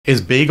Is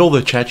Bagel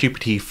the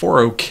ChatGPT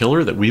 4.0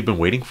 killer that we've been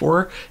waiting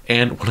for?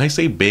 And when I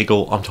say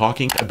Bagel, I'm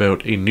talking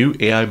about a new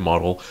AI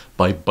model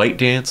by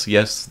ByteDance.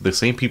 Yes, the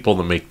same people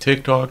that make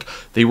TikTok.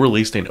 They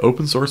released an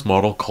open source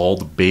model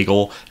called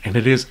Bagel, and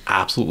it is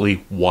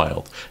absolutely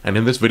wild. And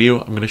in this video,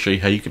 I'm going to show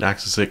you how you can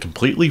access it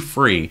completely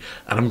free,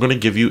 and I'm going to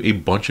give you a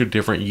bunch of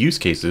different use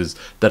cases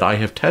that I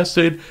have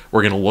tested.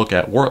 We're going to look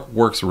at what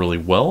works really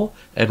well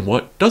and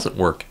what doesn't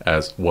work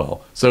as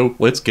well. So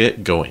let's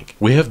get going.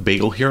 We have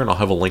Bagel here, and I'll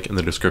have a link in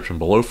the description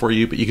below for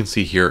you, but you can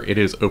see here it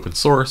is open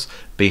source.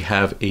 They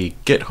have a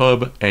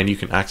GitHub and you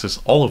can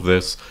access all of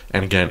this,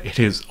 and again it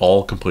is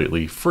all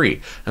completely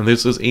free. And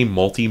this is a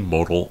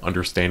multimodal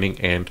understanding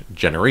and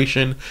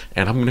generation,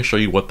 and I'm going to show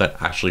you what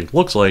that actually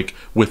looks like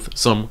with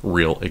some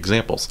real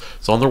examples.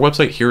 So on their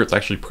website here, it's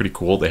actually pretty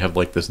cool. They have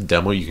like this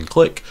demo you can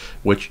click,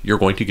 which you're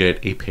going to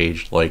get a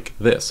page like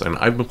this, and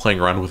I've been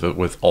playing around with it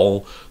with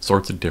all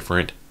sorts of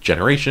different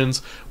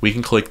generations. We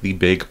can click the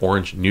big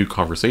orange new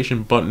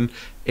conversation button.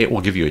 It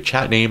will give you a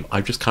chat name.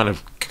 I've just kind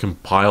of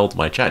compiled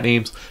my chat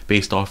names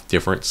based off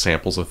different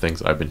samples of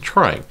things I've been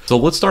trying. So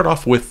let's start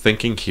off with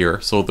thinking here.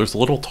 So there's a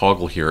little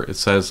toggle here. It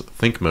says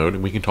think mode,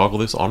 and we can toggle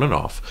this on and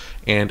off,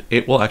 and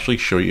it will actually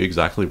show you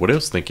exactly what it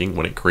was thinking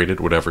when it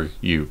created whatever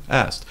you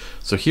asked.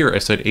 So here I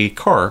said a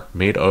car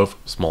made of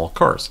small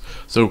cars.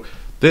 So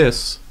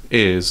this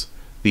is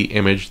the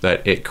image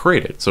that it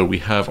created. So we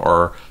have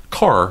our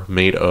car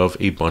made of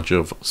a bunch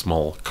of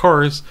small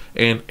cars,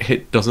 and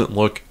it doesn't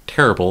look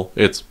terrible.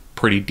 It's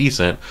pretty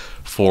decent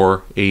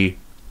for a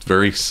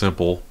very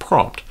simple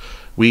prompt.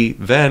 We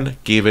then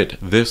gave it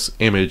this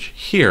image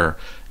here,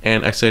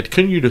 and I said,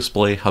 can you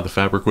display how the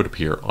fabric would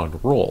appear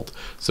unrolled?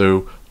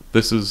 So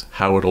this is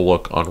how it'll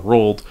look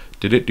unrolled.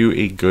 Did it do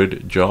a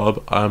good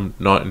job? I'm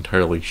not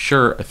entirely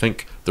sure. I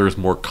think there's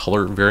more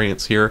color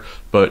variance here,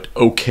 but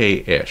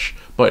okay-ish.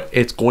 But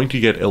it's going to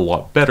get a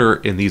lot better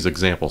in these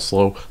examples.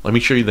 So let me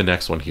show you the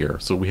next one here.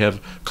 So we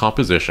have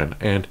composition,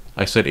 and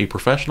I said a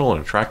professional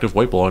and attractive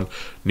white blonde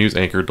news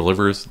anchor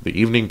delivers the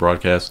evening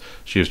broadcast.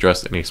 She is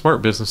dressed in a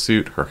smart business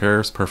suit. Her hair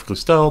is perfectly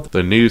styled.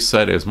 The news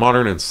set is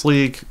modern and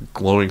sleek.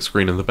 Glowing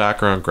screen in the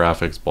background,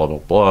 graphics, blah, blah,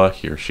 blah.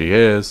 Here she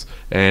is.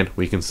 And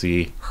we can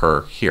see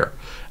her here.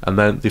 And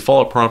then the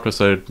follow-up prompt I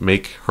said,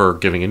 make her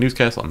giving a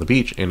newscast on the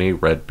beach in a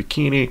red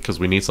bikini, because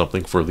we need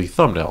something for the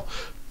thumbnail.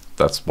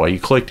 That's why you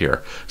clicked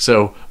here.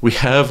 So we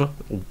have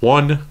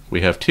one,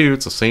 we have two,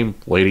 it's the same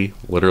lady,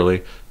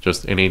 literally,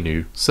 just in a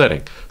new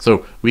setting.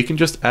 So we can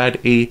just add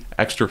a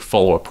extra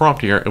follow-up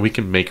prompt here, and we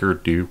can make her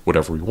do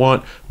whatever we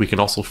want. We can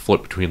also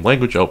flip between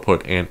language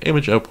output and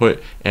image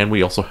output, and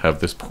we also have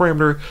this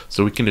parameter,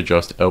 so we can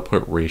adjust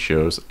output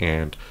ratios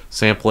and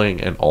sampling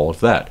and all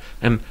of that.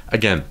 And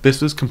again,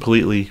 this is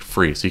completely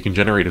free, so you can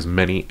generate as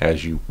many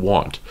as you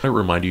want. I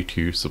remind you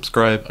to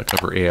subscribe. I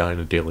cover AI on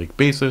a daily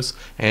basis,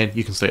 and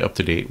you can stay up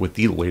to date with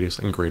the latest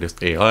and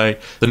greatest AI.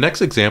 The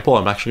next example,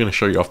 I'm actually going to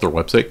show you off their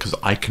website because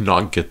I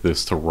cannot get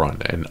this to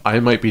run, and I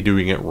might be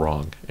doing it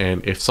wrong.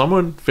 And if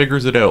someone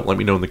figures it out, let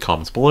me know in the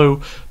comments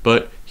below.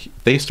 But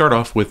they start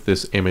off with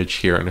this image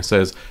here, and it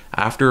says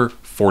after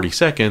 40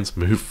 seconds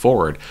move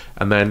forward,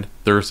 and then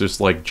there's this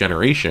like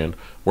generation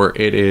where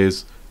it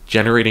is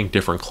generating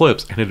different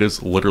clips, and it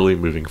is literally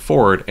moving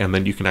forward, and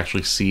then you can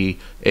actually see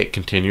it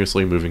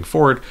continuously moving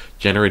forward,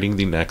 generating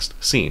the next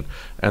scene.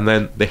 And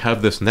then they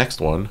have this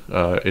next one,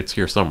 it's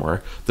here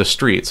somewhere, the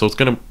street, so it's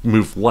going to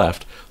move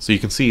left, so you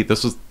can see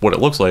this is what it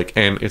looks like,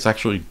 and it's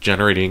actually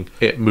generating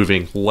it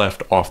moving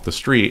left off the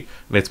street,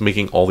 and it's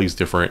making all these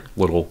different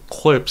little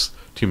clips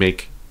to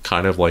make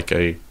kind of like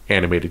a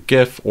animated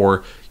GIF,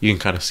 or you can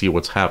kind of see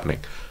what's happening.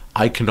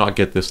 I cannot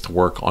get this to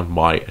work on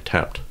my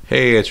attempt.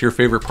 Hey, it's your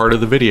favorite part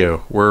of the video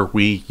where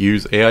we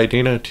use AI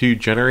data to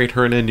generate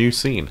her in a new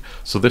scene.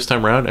 So this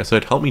time around, I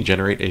said, help me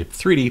generate a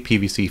 3D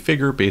PVC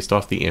figure based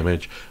off the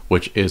image,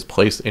 which is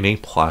placed in a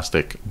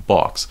plastic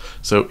box.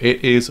 So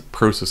it is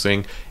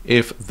processing.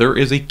 If there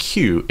is a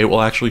cue, it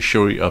will actually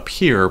show you up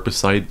here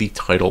beside the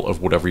title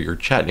of whatever your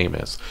chat name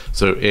is.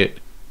 So it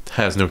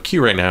has no key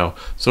right now,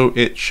 so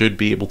it should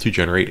be able to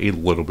generate a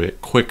little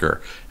bit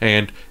quicker.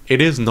 And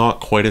it is not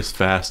quite as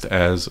fast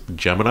as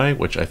Gemini,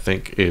 which I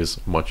think is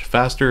much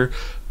faster,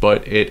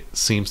 but it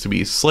seems to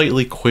be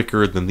slightly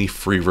quicker than the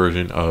free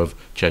version of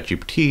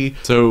ChatGPT.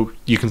 So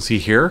you can see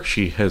here,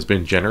 she has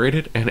been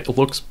generated and it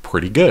looks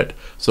pretty good.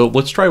 So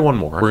let's try one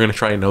more. We're gonna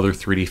try another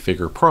 3D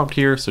figure prompt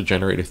here. So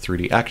generate a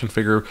 3D action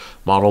figure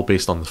model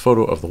based on the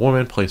photo of the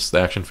woman, place the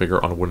action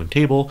figure on a wooden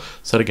table,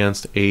 set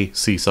against a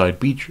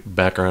seaside beach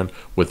background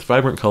with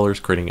vibrant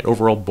colors, creating an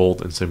overall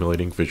bold and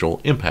simulating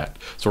visual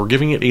impact. So we're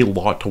giving it a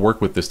lot to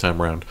work with this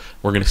time around.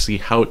 We're gonna see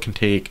how it can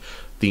take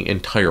the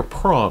entire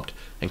prompt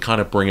and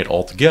kind of bring it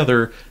all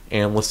together,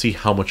 and let's see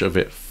how much of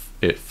it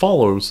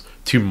follows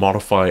to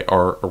modify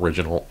our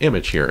original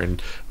image here.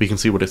 And we can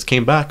see what it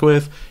came back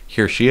with.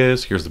 Here she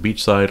is, here's the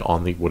beach side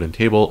on the wooden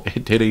table.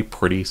 It did a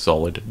pretty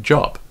solid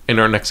job. In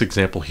our next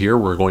example here,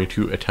 we're going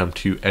to attempt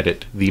to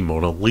edit the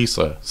Mona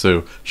Lisa.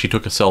 So she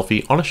took a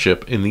selfie on a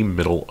ship in the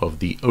middle of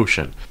the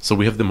ocean. So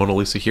we have the Mona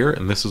Lisa here,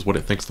 and this is what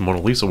it thinks the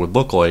Mona Lisa would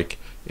look like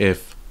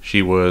if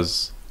she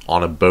was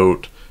on a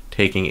boat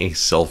taking a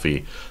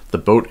selfie. The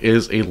boat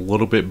is a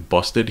little bit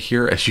busted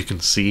here, as you can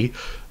see,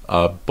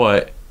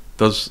 but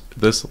does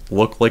this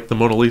look like the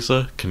Mona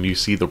Lisa? Can you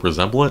see the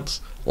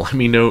resemblance? Let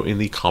me know in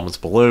the comments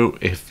below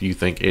if you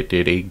think it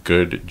did a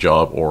good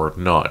job or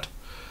not.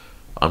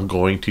 I'm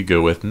going to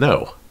go with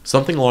no.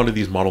 Something a lot of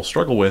these models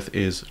struggle with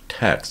is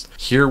text.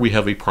 Here we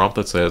have a prompt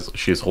that says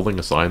she is holding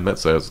a sign that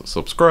says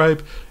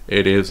subscribe.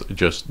 It is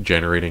just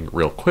generating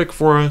real quick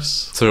for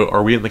us. So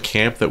are we in the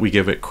camp that we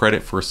give it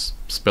credit for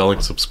spelling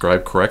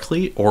subscribe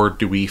correctly, or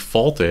do we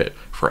fault it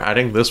for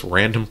adding this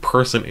random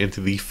person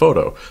into the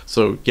photo?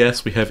 So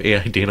yes, we have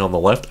AI Dana on the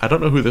left. I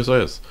don't know who this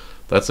is.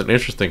 That's an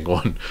interesting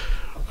one.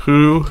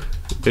 Who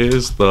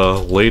is the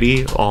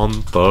lady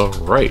on the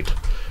right?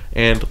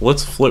 And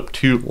let's flip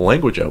to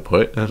language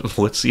output and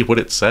let's see what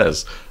it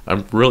says.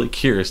 I'm really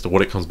curious to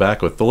what it comes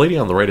back with. The lady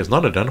on the right is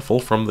not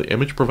identifiable from the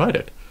image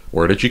provided.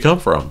 Where did she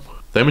come from?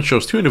 The image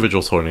shows two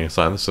individuals holding a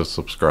sign that says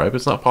subscribe.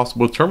 It's not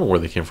possible to determine where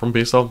they came from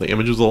based on the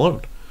images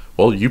alone.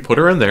 Well, you put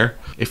her in there.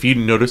 If you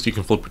notice, you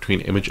can flip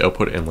between image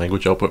output and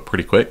language output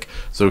pretty quick.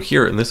 So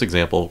here in this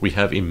example, we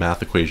have a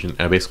math equation.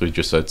 I basically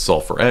just said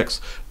solve for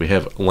x. We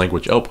have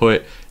language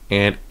output,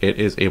 and it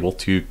is able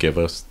to give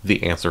us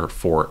the answer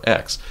for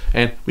x.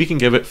 And we can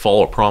give it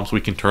follow-up prompts.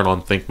 We can turn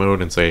on think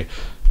mode and say,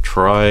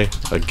 try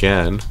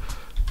again,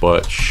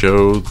 but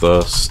show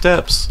the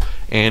steps,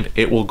 and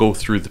it will go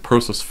through the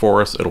process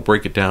for us. It'll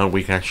break it down.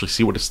 We can actually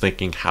see what it's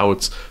thinking, how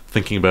it's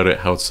thinking about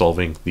it, how it's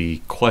solving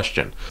the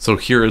question. So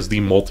here is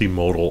the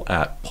multimodal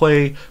at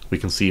play. We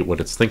can see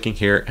what it's thinking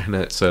here, and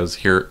it says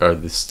here are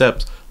the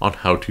steps on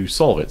how to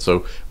solve it.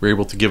 So we're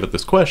able to give it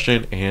this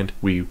question and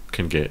we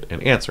can get an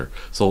answer.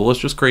 So let's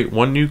just create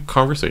one new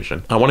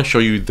conversation. I want to show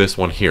you this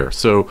one here.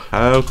 So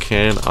how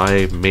can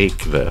I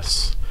make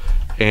this?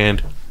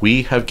 And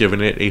we have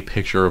given it a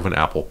picture of an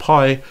apple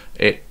pie.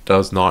 It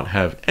does not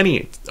have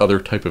any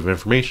other type of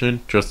information,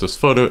 just this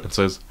photo. It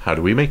says, how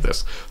do we make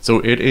this? So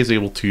it is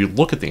able to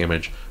look at the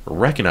image,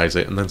 recognize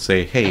it, and then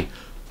say, hey,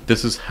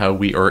 this is how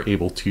we are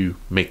able to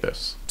make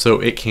this. So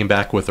it came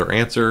back with our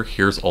answer.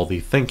 Here's all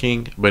the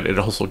thinking, but it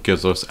also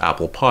gives us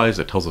apple pies.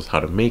 It tells us how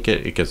to make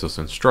it. It gives us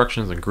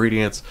instructions,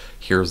 ingredients.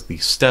 Here's the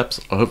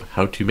steps of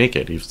how to make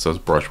it. It says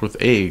brush with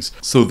eggs.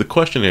 So the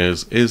question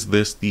is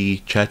this the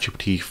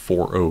ChatGPT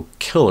 4.0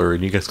 killer?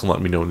 And you guys can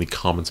let me know in the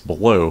comments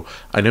below.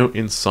 I know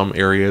in some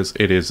areas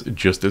it is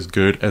just as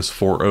good as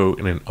 4.0,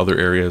 and in other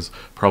areas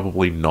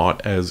probably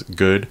not as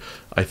good.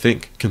 I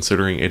think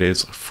considering it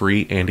is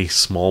free and a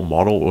small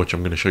model, which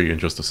I'm going to show you in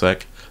just a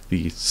sec,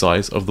 the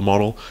size of the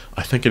model,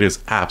 I think it is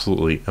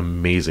absolutely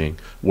amazing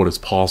what is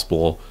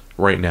possible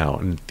right now,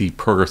 and the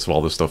progress of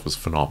all this stuff is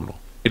phenomenal.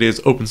 It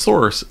is open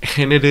source,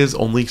 and it is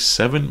only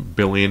 7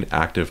 billion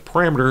active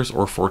parameters,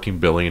 or 14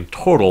 billion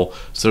total,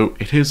 so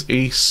it is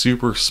a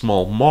super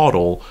small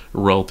model,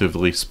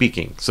 relatively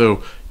speaking.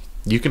 So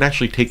you can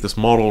actually take this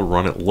model,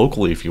 run it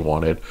locally if you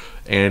wanted,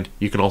 and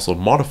you can also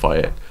modify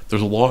it.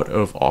 There's a lot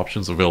of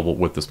options available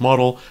with this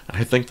model, and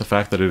I think the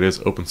fact that it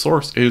is open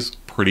source is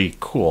pretty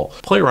cool.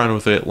 Play around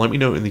with it. Let me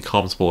know in the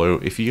comments below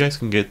if you guys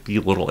can get the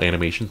little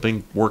animation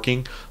thing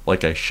working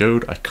like I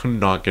showed. I could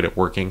not get it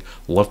working.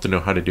 Love to know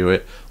how to do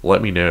it.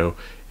 Let me know.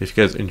 If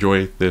you guys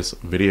enjoy this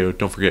video,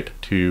 don't forget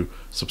to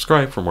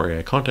subscribe for more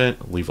AI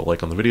content. Leave a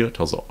like on the video. It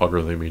tells the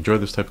algorithm you enjoy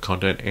this type of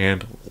content.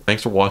 And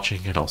thanks for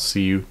watching, and I'll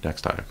see you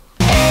next time.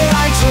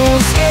 AI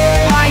tools,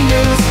 AI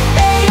news,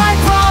 AI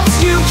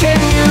prompts you can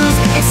use.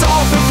 It's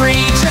all for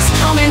free, just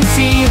come and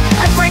see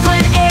at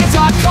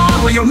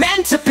FranklinAI.com, where you're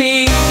meant to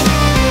be.